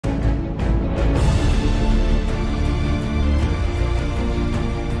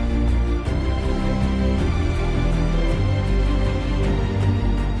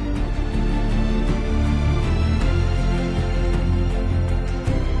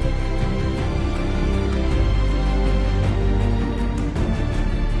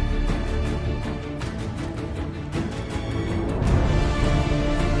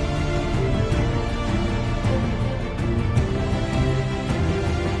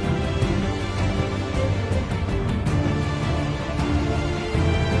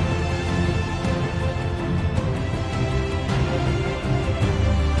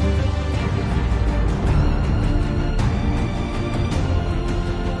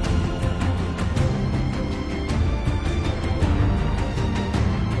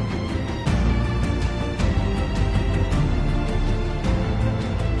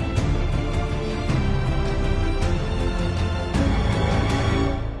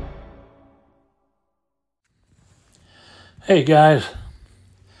Hey guys,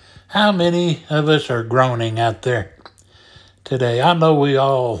 how many of us are groaning out there today? I know we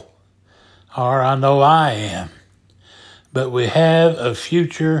all are. I know I am. But we have a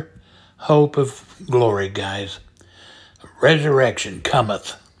future hope of glory, guys. Resurrection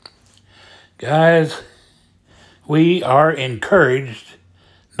cometh. Guys, we are encouraged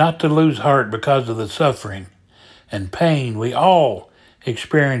not to lose heart because of the suffering and pain we all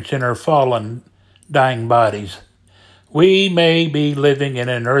experience in our fallen, dying bodies. We may be living in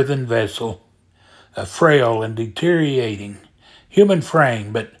an earthen vessel, a frail and deteriorating human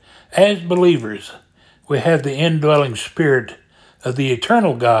frame, but as believers, we have the indwelling spirit of the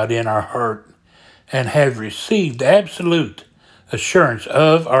eternal God in our heart and have received absolute assurance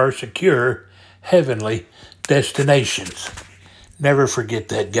of our secure heavenly destinations. Never forget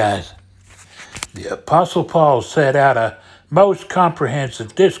that, guys. The Apostle Paul set out a most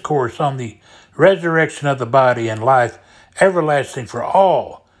comprehensive discourse on the resurrection of the body and life everlasting for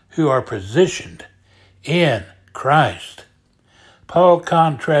all who are positioned in Christ. Paul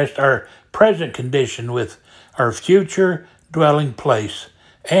contrasts our present condition with our future dwelling place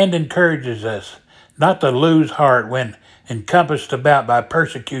and encourages us not to lose heart when encompassed about by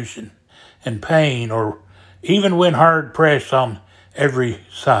persecution and pain, or even when hard pressed on every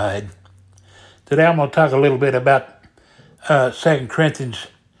side. Today I'm going to talk a little bit about 2 Corinthians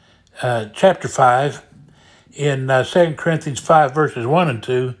chapter 5. In 2 Corinthians 5 verses 1 and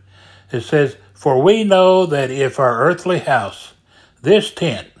 2, it says, "For we know that if our earthly house, this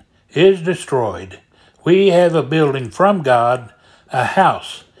tent, is destroyed, we have a building from God, a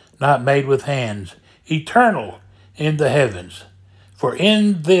house not made with hands, eternal in the heavens. For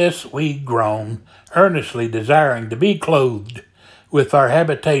in this we groan, earnestly desiring to be clothed with our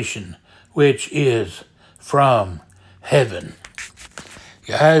habitation, which is from heaven."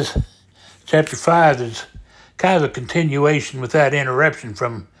 Guys, chapter 5 is kind of a continuation without interruption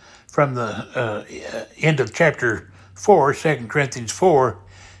from the end of chapter 4, 2 Corinthians 4.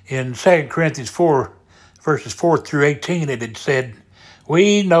 In 2 Corinthians 4, verses 4 through 18, it had said,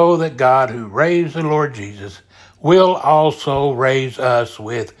 "We know that God who raised the Lord Jesus will also raise us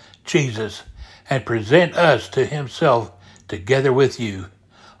with Jesus and present us to himself together with you.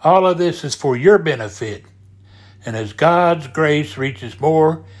 All of this is for your benefit. And as God's grace reaches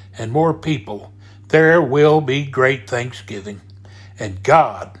more and more people, there will be great thanksgiving, and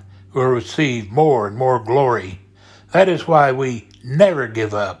God will receive more and more glory. That is why we never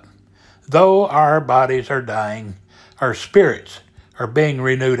give up. Though our bodies are dying, our spirits are being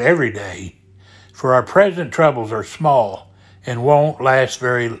renewed every day. For our present troubles are small and won't last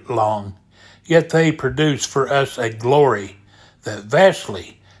very long, yet they produce for us a glory that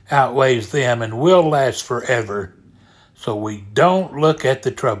vastly outweighs them and will last forever. So we don't look at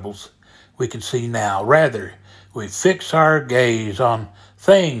the troubles we can see now. Rather, we fix our gaze on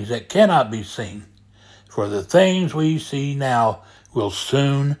things that cannot be seen. For the things we see now will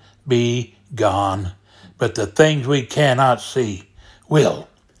soon be gone, but the things we cannot see will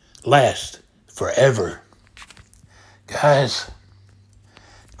last forever." Guys,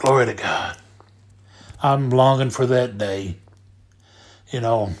 glory to God. I'm longing for that day.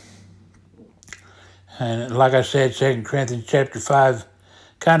 And like I said, 2 Corinthians chapter 5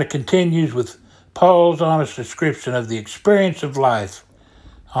 kind of continues with Paul's honest description of the experience of life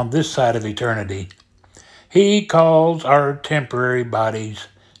on this side of eternity. He calls our temporary bodies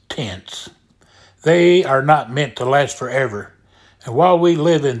tents. They are not meant to last forever, and while we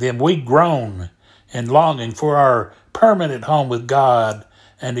live in them, we groan in longing for our permanent home with God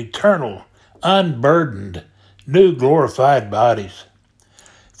and eternal, unburdened, new glorified bodies.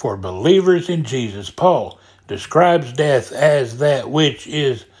 For believers in Jesus, Paul describes death as that which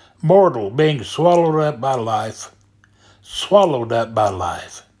is mortal, being swallowed up by life. Swallowed up by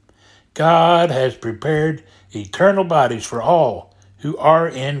life. God has prepared eternal bodies for all who are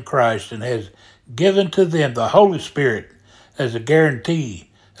in Christ and has given to them the Holy Spirit as a guarantee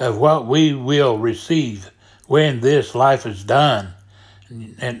of what we will receive when this life is done.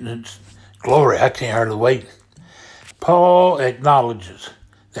 And it's glory, I can't hardly wait. Paul acknowledges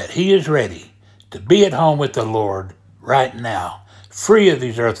that he is ready to be at home with the Lord right now, free of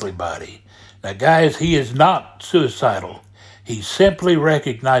his earthly body. Now, guys, he is not suicidal. He simply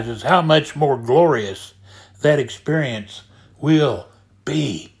recognizes how much more glorious that experience will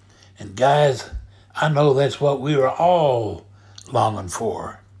be. And guys, I know that's what we are all longing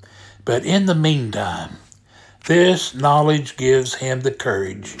for. But in the meantime, this knowledge gives him the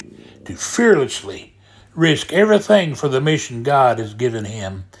courage to fearlessly risk everything for the mission God has given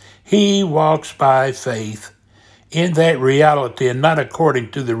him. He walks by faith in that reality and not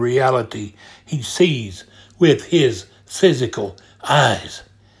according to the reality he sees with his physical eyes.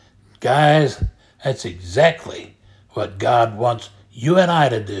 Guys, that's exactly what God wants you and I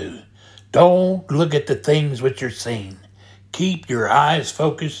to do. Don't look at the things which are seen. Keep your eyes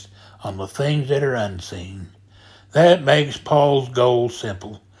focused on the things that are unseen. That makes Paul's goal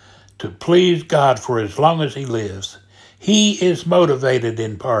simple: to please God for as long as he lives. He is motivated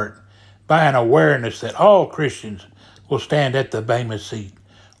in part by an awareness that all Christians will stand at the Bema seat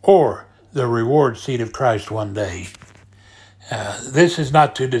or the reward seat of Christ one day. This is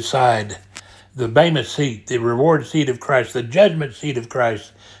not to decide. The Bema seat, the reward seat of Christ, the judgment seat of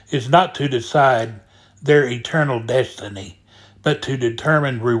Christ, is not to decide their eternal destiny, but to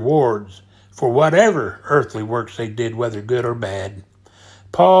determine rewards for whatever earthly works they did, whether good or bad.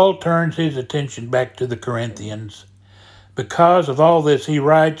 Paul turns his attention back to the Corinthians. Because of all this, he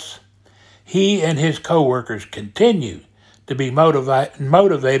writes, he and his co-workers continue to be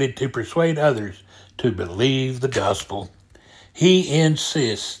motivated to persuade others to believe the gospel. He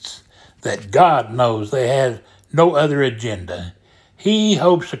insists that God knows they have no other agenda. He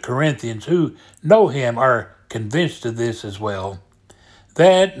hopes the Corinthians who know him are convinced of this as well.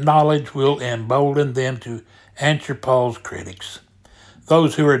 That knowledge will embolden them to answer Paul's critics,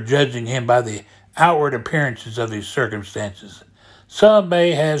 those who are judging him by the outward appearances of his circumstances. Some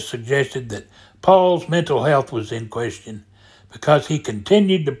may have suggested that Paul's mental health was in question because he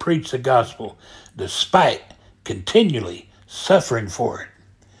continued to preach the gospel despite continually suffering for it.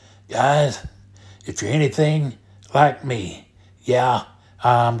 Guys, if you're anything like me, yeah,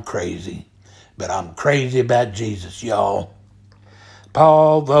 I'm crazy. But I'm crazy about Jesus, y'all.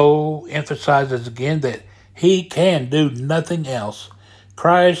 Paul, though, emphasizes again that he can do nothing else.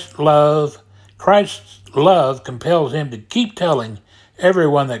 Christ's love compels him to keep telling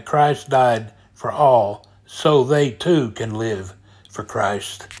everyone that Christ died for all, so they too can live for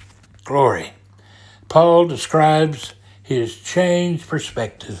Christ. Glory. Paul describes his changed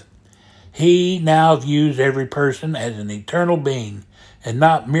perspective. He now views every person as an eternal being and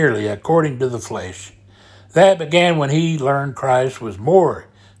not merely according to the flesh. That began when he learned Christ was more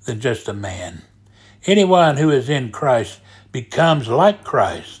than just a man. Anyone who is in Christ becomes like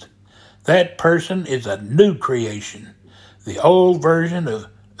Christ. That person is a new creation. The old version of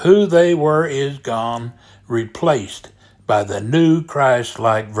who they were is gone, replaced by the new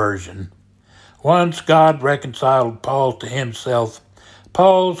Christ-like version. Once God reconciled Paul to himself,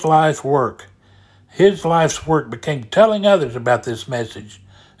 Paul's life's work became telling others about this message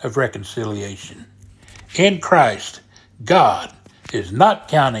of reconciliation. In Christ, God is not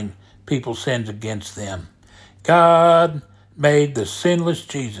counting people's sins against them. God made the sinless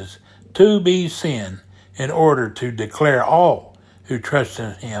Jesus to be sin in order to declare all who trust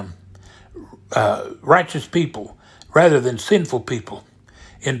in him righteous people rather than sinful people.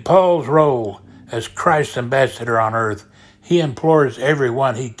 In Paul's role as Christ's ambassador on earth, he implores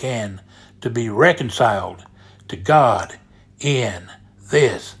everyone he can to be reconciled to God in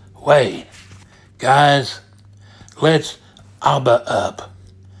this way. Guys, let's Abba up.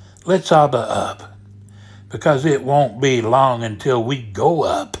 Let's Abba up, because it won't be long until we go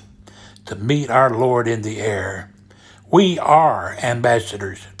up to meet our Lord in the air. We are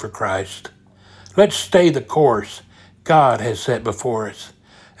ambassadors for Christ. Let's stay the course God has set before us,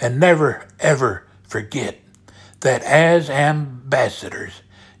 and never, ever forget that as ambassadors,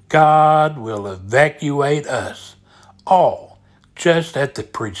 God will evacuate us all just at the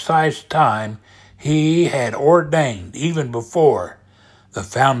precise time he had ordained even before the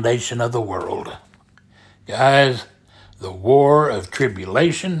foundation of the world. Guys, the war of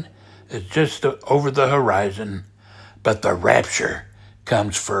tribulation is just over the horizon, but the rapture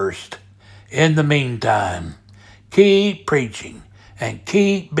comes first. In the meantime, keep preaching and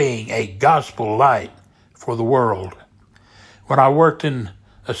keep being a gospel light for the world. When I worked in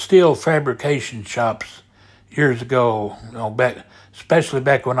a steel fabrication shops years ago, especially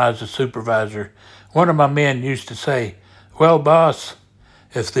back when I was a supervisor, one of my men used to say, "Well, boss,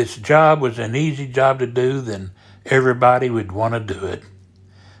 if this job was an easy job to do, then everybody would want to do it."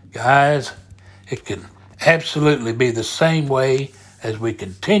 Guys, it can absolutely be the same way as we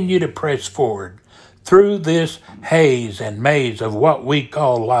continue to press forward through this haze and maze of what we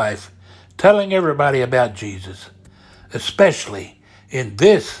call life, telling everybody about Jesus, especially in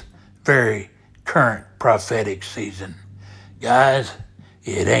this very current prophetic season. Guys,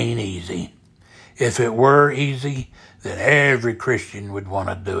 it ain't easy. If it were easy, then every Christian would want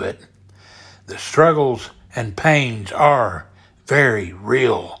to do it. The struggles and pains are very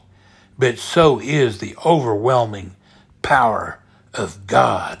real, but so is the overwhelming power of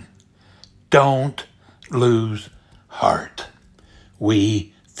God. Don't lose heart.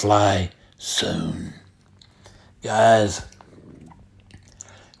 We fly soon. Guys,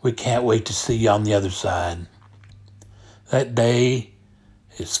 we can't wait to see you on the other side. That day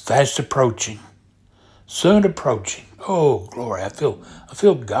is fast approaching, soon approaching. Oh, glory, I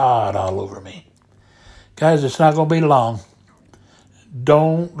feel God all over me. Guys, it's not going to be long.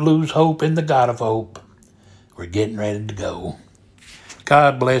 Don't lose hope in the God of hope. We're getting ready to go.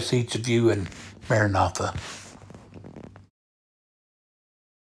 God bless each of you, and Maranatha.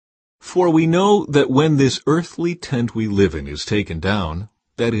 For we know that when this earthly tent we live in is taken down,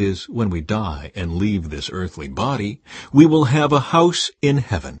 that is, when we die and leave this earthly body, we will have a house in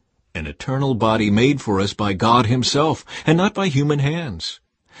heaven, an eternal body made for us by God himself, and not by human hands.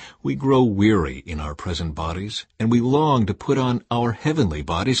 We grow weary in our present bodies, and we long to put on our heavenly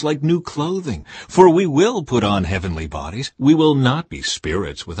bodies like new clothing. For we will put on heavenly bodies. We will not be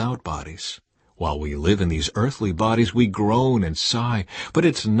spirits without bodies. While we live in these earthly bodies, we groan and sigh, but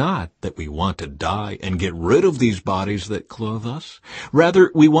it's not that we want to die and get rid of these bodies that clothe us.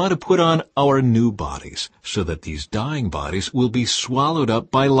 Rather, we want to put on our new bodies, so that these dying bodies will be swallowed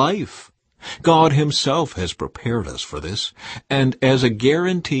up by life. God himself has prepared us for this, and as a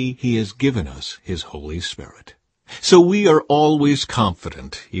guarantee, he has given us his Holy Spirit. So we are always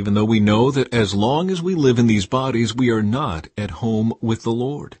confident, even though we know that as long as we live in these bodies, we are not at home with the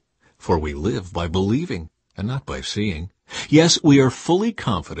Lord. For we live by believing, and not by seeing. Yes, we are fully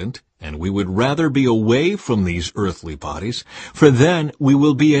confident, and we would rather be away from these earthly bodies, for then we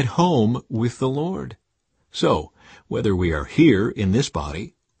will be at home with the Lord. So, whether we are here in this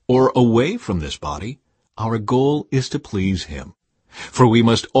body, or away from this body, our goal is to please him. For we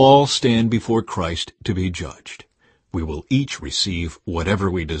must all stand before Christ to be judged. We will each receive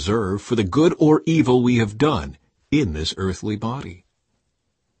whatever we deserve for the good or evil we have done in this earthly body.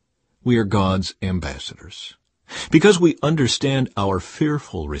 We are God's ambassadors. Because we understand our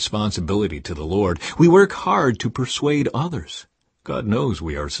fearful responsibility to the Lord, we work hard to persuade others. God knows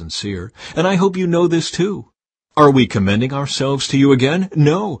we are sincere, and I hope you know this too. Are we commending ourselves to you again?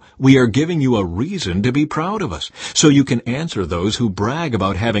 No, we are giving you a reason to be proud of us, so you can answer those who brag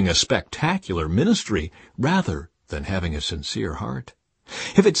about having a spectacular ministry rather than having a sincere heart.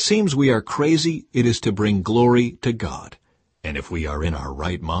 If it seems we are crazy, it is to bring glory to God. And if we are in our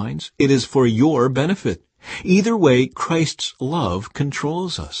right minds, it is for your benefit. Either way, Christ's love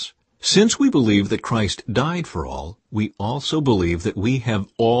controls us. Since we believe that Christ died for all, we also believe that we have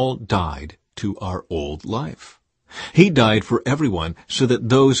all died to our old life. He died for everyone so that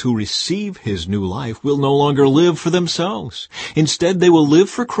those who receive his new life will no longer live for themselves. Instead, they will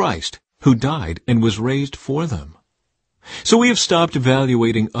live for Christ, who died and was raised for them. So we have stopped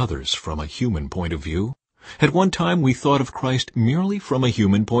evaluating others from a human point of view. At one time, we thought of Christ merely from a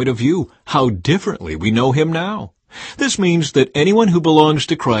human point of view. How differently we know him now. This means that anyone who belongs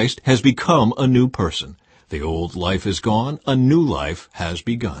to Christ has become a new person. The old life is gone, a new life has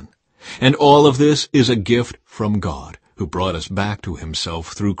begun. And all of this is a gift from God, who brought us back to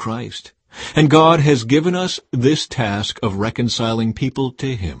himself through Christ. And God has given us this task of reconciling people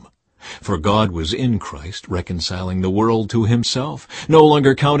to him. For God was in Christ, reconciling the world to himself, no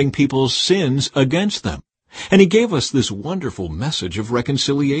longer counting people's sins against them. And he gave us this wonderful message of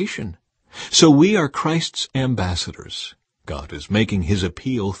reconciliation. So we are Christ's ambassadors. God is making his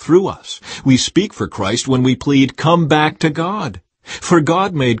appeal through us. We speak for Christ when we plead, "Come back to God." For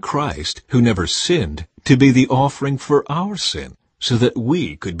God made Christ, who never sinned, to be the offering for our sin, so that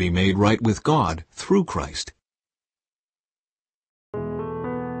we could be made right with God through Christ.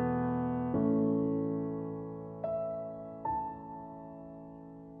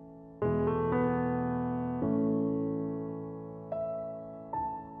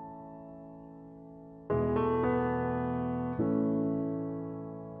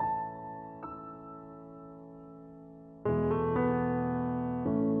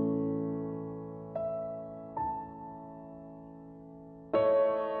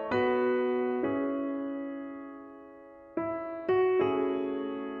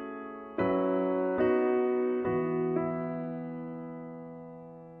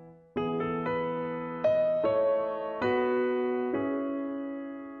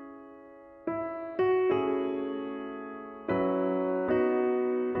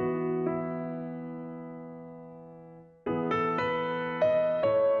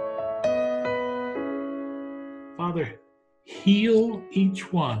 Father, heal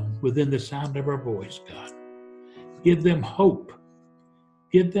each one within the sound of our voice, God. Give them hope.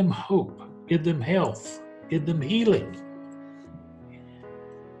 Give them hope. Give them health. Give them healing.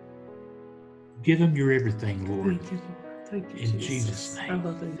 Give them your everything, Lord. Thank you, Lord. Thank you, In Jesus' name.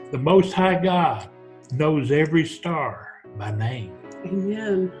 Hallelujah. The Most High God knows every star by name.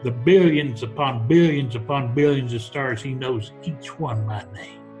 Amen. The billions upon billions upon billions of stars, he knows each one by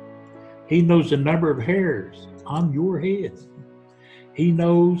name. He knows the number of hairs on your head. He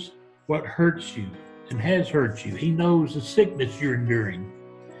knows what hurts you and has hurt you. He knows the sickness you're enduring.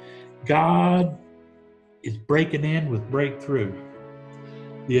 God is breaking in with breakthrough.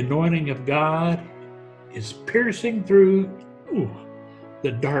 The anointing of God is piercing through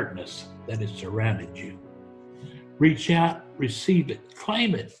the darkness that has surrounded you. Reach out, receive it,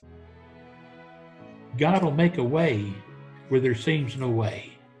 claim it. God will make a way where there seems no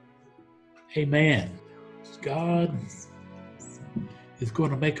way. Amen. God is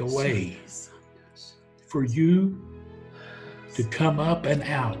going to make a way for you to come up and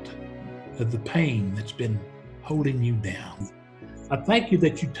out of the pain that's been holding you down. I thank you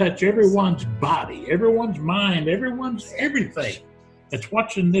that you touch everyone's body, everyone's mind, everyone's everything that's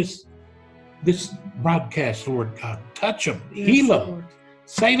watching this broadcast, Lord God. Touch them, heal them,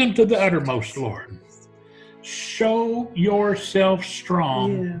 save them to the uttermost, Lord. Show yourself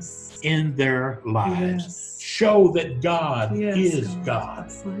strong in their lives. Show that God is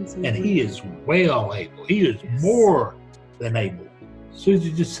God, and he is well able. He is more than able.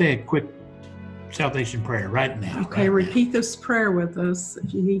 Susie, just say a quick salvation prayer right now. Okay, repeat this prayer with us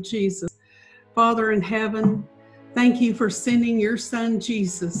if you need Jesus. Father in heaven, thank you for sending your son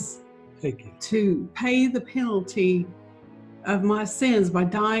Jesus to pay the penalty of my sins by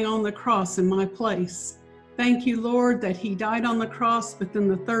dying on the cross in my place. Thank you, Lord, that he died on the cross, but then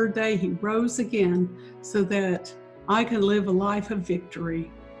the third day he rose again so that I can live a life of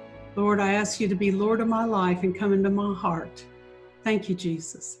victory. Lord, I ask you to be Lord of my life and come into my heart. Thank you,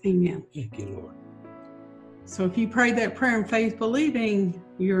 Jesus. Amen. Thank you, Lord. So if you prayed that prayer in faith believing,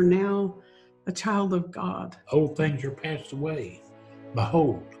 you're now a child of God. Old things are passed away.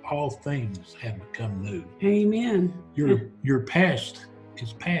 Behold, all things have become new. Amen. Your past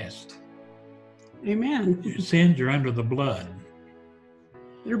is past. Amen. Your sins are under the blood.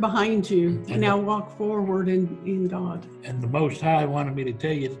 They're behind you. And now walk forward in God. And the Most High wanted me to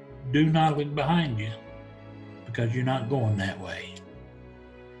tell you, do not look behind you, because you're not going that way.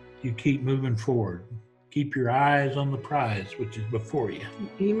 You keep moving forward. Keep your eyes on the prize, which is before you.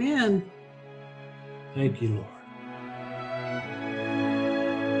 Amen. Thank you, Lord.